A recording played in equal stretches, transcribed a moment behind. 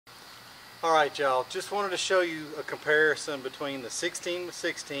Alright y'all, just wanted to show you a comparison between the 16 by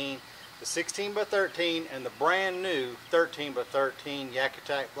 16, the 16 by 13, and the brand new 13 by 13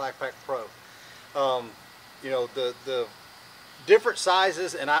 Yakattack BlackPak Pro. You know, the different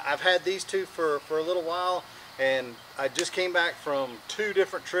sizes, and I've had these two for a little while, and I just came back from 2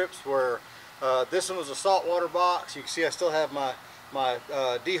 different trips where this one was a saltwater box. You can see I still have my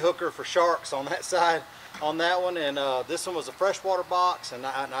de-hooker for sharks on that side on that one, and this one was a freshwater box, and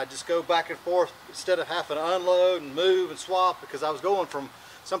I just go back and forth instead of having to unload and move and swap, because I was going from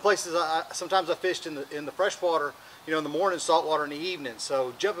some places. Sometimes I fished in the freshwater, you know, in the morning, saltwater in the evening.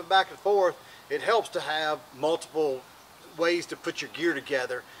 So jumping back and forth, it helps to have multiple ways to put your gear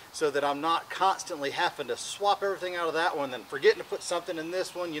together, so that I'm not constantly having to swap everything out of that one, then forgetting to put something in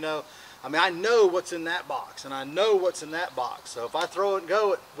this one. You know, I mean, I know what's in that box, and I know what's in that box. So if I throw it and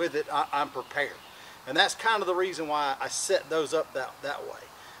go with it, I'm prepared. And that's kind of the reason why I set those up that way.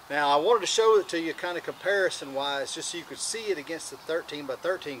 Now, I wanted to show it to you kind of comparison wise, just so you could see it against the 13 by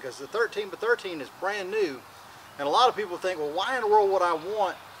 13, because the 13 by 13 is brand new. And a lot of people think, well, why in the world would I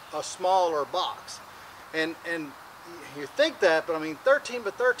want a smaller box? And you think that, but I mean, 13 by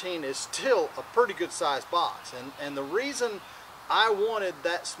 13 is still a pretty good size box. And the reason I wanted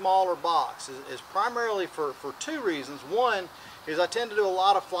that smaller box is primarily for 2 reasons. One is I tend to do a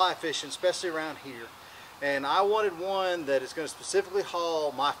lot of fly fishing, especially around here, and I wanted one that is going to specifically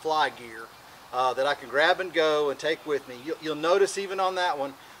haul my fly gear, that I can grab and go and take with me. You'll notice even on that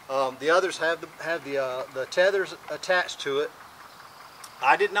one, the others have the tethers attached to it.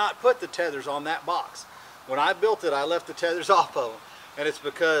 I did not put the tethers on that box. When I built it, I left the tethers off of them, and it's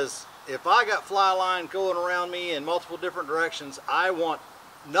because if I got fly line going around me in multiple different directions, I want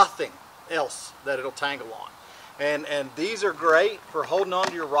nothing else that it'll tangle on. And these are great for holding on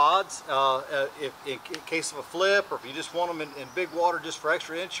to your rods if in case of a flip, or if you just want them in big water just for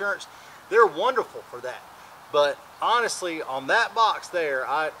extra insurance. They're wonderful for that. But honestly, on that box there,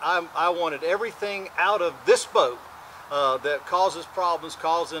 I wanted everything out of this boat that causes problems,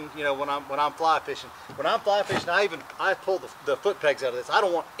 you know, when I'm fly fishing. When I'm fly fishing, I pull the foot pegs out of this. I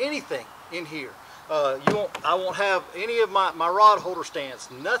don't want anything in here. I won't have any of my rod holder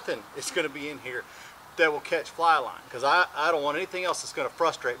stands. Nothing is going to be in here that will catch fly line, because I don't want anything else that's going to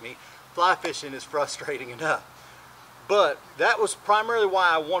frustrate me. Fly fishing is frustrating enough. But that was primarily why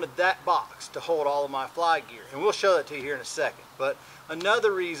I wanted that box to hold all of my fly gear, and we'll show that to you here in a second. But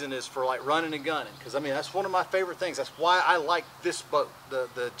another reason is for like running and gunning, because I mean, that's one of my favorite things. That's why I like this boat,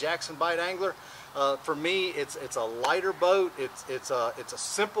 the Jackson Bite Angler. For me, it's a lighter boat. It's a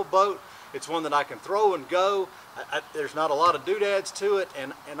simple boat. It's one that I can throw and go. There's not a lot of doodads to it,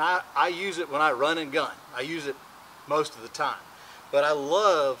 and I use it when I run and gun. I use it most of the time. But I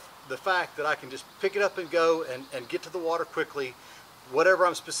love the fact that I can just pick it up and go and get to the water quickly, whatever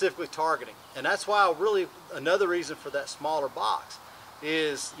I'm specifically targeting. And that's why another reason for that smaller box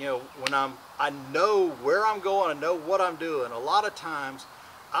is, you know, when I know where I'm going, I know what I'm doing. A lot of times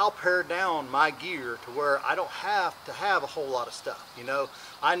I'll pare down my gear to where I don't have to have a whole lot of stuff. You know,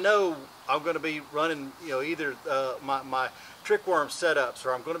 I know I'm going to be running, you know, either my trick worm setups,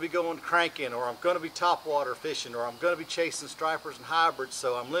 or I'm going to be going cranking, or I'm going to be topwater fishing, or I'm going to be chasing stripers and hybrids.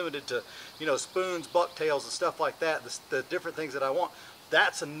 So I'm limited to, you know, spoons, bucktails, and stuff like that. The different things that I want.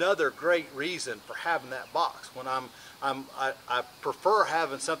 That's another great reason for having that box. When I prefer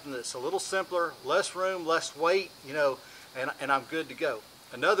having something that's a little simpler, less room, less weight, you know, and I'm good to go.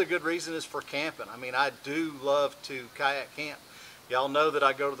 Another good reason is for camping. I mean, I do love to kayak camp. Y'all know that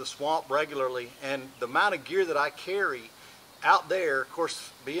I go to the swamp regularly, and the amount of gear that I carry out there, of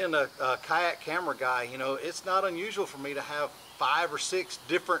course, being a kayak camera guy, you know, it's not unusual for me to have 5 or 6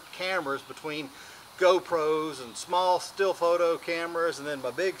 different cameras, between GoPros and small still photo cameras, and then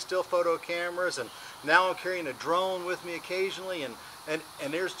my big still photo cameras, and now I'm carrying a drone with me occasionally, and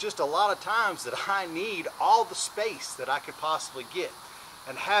there's just a lot of times that I need all the space that I could possibly get.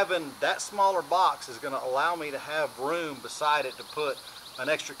 And having that smaller box is going to allow me to have room beside it to put an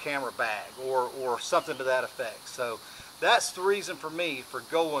extra camera bag or something to that effect. So that's the reason for me for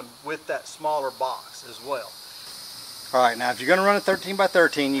going with that smaller box as well. Alright, now if you're going to run a 13 by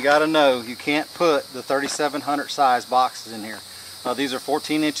 13, you got to know you can't put the 3700 size boxes in here. These are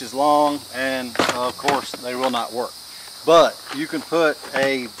 14 inches long, and of course they will not work. But you can put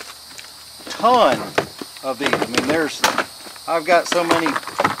a ton of these. I mean, I've got so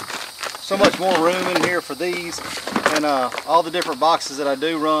much more room in here for these, and all the different boxes that I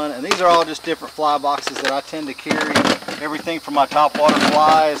do run, and these are all just different fly boxes that I tend to carry. Everything from my topwater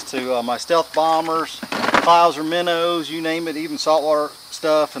flies to my stealth bombers, clouds or minnows, you name it, even saltwater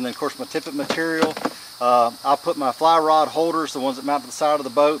stuff, and then of course my tippet material. I'll put my fly rod holders, the ones that mount to the side of the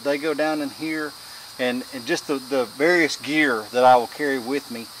boat, they go down in here, and just the various gear that I will carry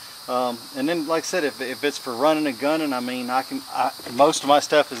with me. And then, like I said, if it's for running and gunning, I mean, most of my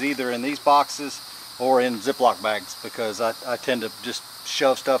stuff is either in these boxes or in Ziploc bags, because I tend to just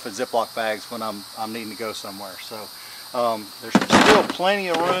shove stuff in Ziploc bags when I'm needing to go somewhere. So there's still plenty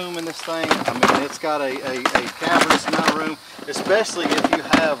of room in this thing. I mean, it's got a cavernous amount of room, especially if you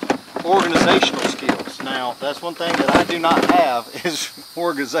have organizational skills. Now, that's one thing that I do not have is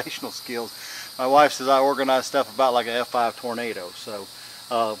organizational skills. My wife says I organize stuff about like an F5 tornado. So,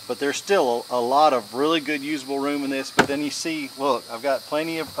 but there's still a lot of really good usable room in this. But then you see, look, I've got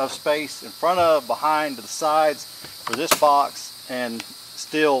plenty of space in front of, behind, to the sides for this box, and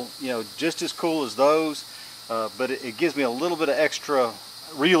still, you know, just as cool as those. But it gives me a little bit of extra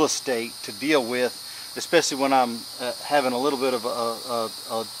real estate to deal with, especially when I'm having a little bit of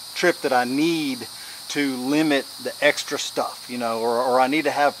a trip that I need to limit the extra stuff, you know, or I need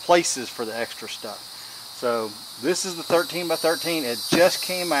to have places for the extra stuff. So this is the 13 by 13. It just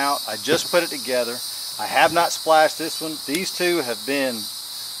came out. I just put it together. I have not splashed this one. These two have been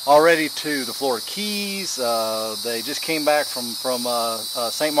already to the Florida Keys. They just came back from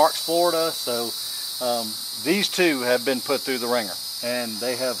St. Mark's, Florida. So these two have been put through the ringer, and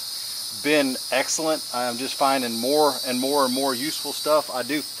they have been excellent. I'm just finding more and more useful stuff. I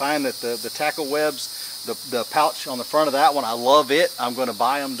do find that the tackle webs, the pouch on the front of that one, I love it. I'm going to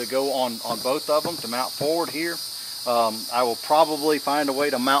buy them to go on both of them to mount forward here. I will probably find a way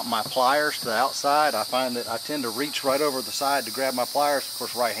to mount my pliers to the outside. I find that I tend to reach right over the side to grab my pliers, of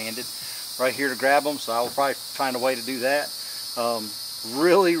course right-handed, right here to grab them, so I will probably find a way to do that.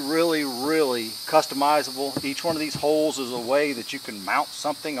 Really customizable. Each one of these holes is a way that you can mount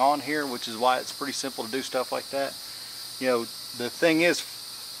something on here, which is why it's pretty simple to do stuff like that. You know, the thing is,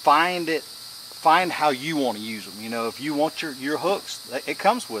 find how you want to use them. You know, if you want your hooks, it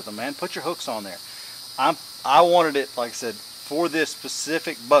comes with them, man. Put your hooks on there. I wanted it, like I said, for this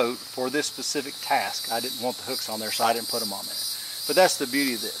specific boat, for this specific task. I didn't want the hooks on there, so I didn't put them on there. But that's the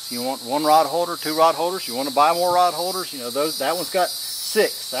beauty of this. You want one rod holder, two rod holders. You want to buy more rod holders. You know, that one's got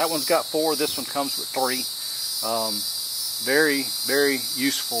 6. That one's got 4. This one comes with 3. Very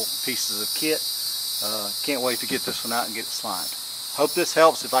useful pieces of kit. Can't wait to get this one out and get it slimed. Hope this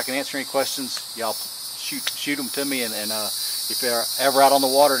helps. If I can answer any questions, y'all shoot them to me, and if you're ever out on the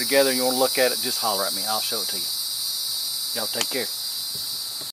water together and you want to look at it, just holler at me. I'll show it to you. Y'all take care.